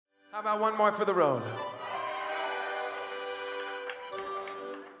How about one more for the road?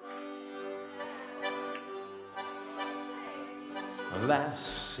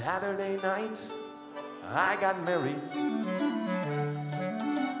 Last Saturday night, I got married.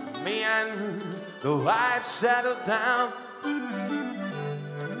 Me and the wife settled down.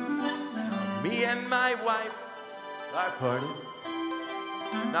 Me and my wife, our party,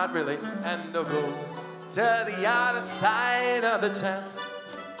 not really, and they'll go to the other side of the town.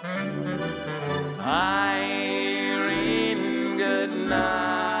 Irene, good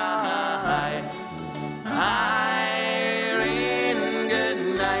night. Irene,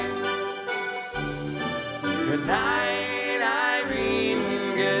 good night. Good night,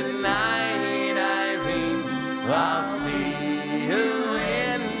 Irene. Good night, Irene. I'll see you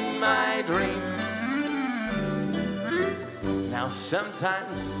in my dream. Now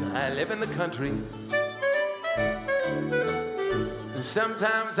sometimes I live in the country.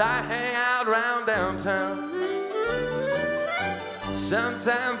 Sometimes I hang out round downtown.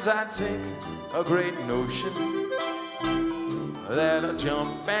 Sometimes I take a great notion that I'll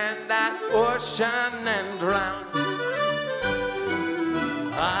jump in that ocean and drown.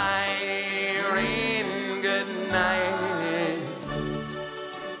 Irene, good night.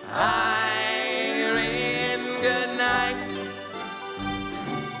 Irene, good night.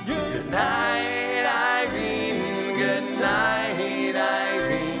 Good night, Irene, good night.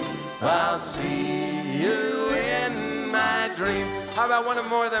 I'll see you in my dream. How about one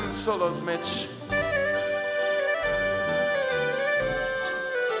more of them solos, Mitch?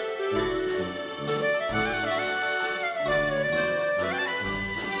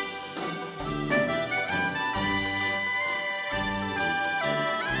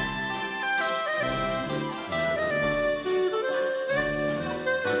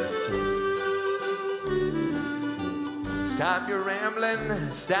 Stop your rambling,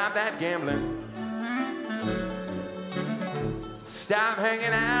 stop that gambling. Stop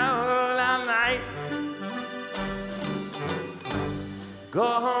hanging out all night. Go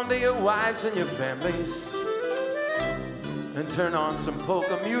home to your wives and your families and turn on some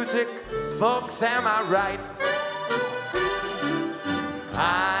polka music. Folks, am I right?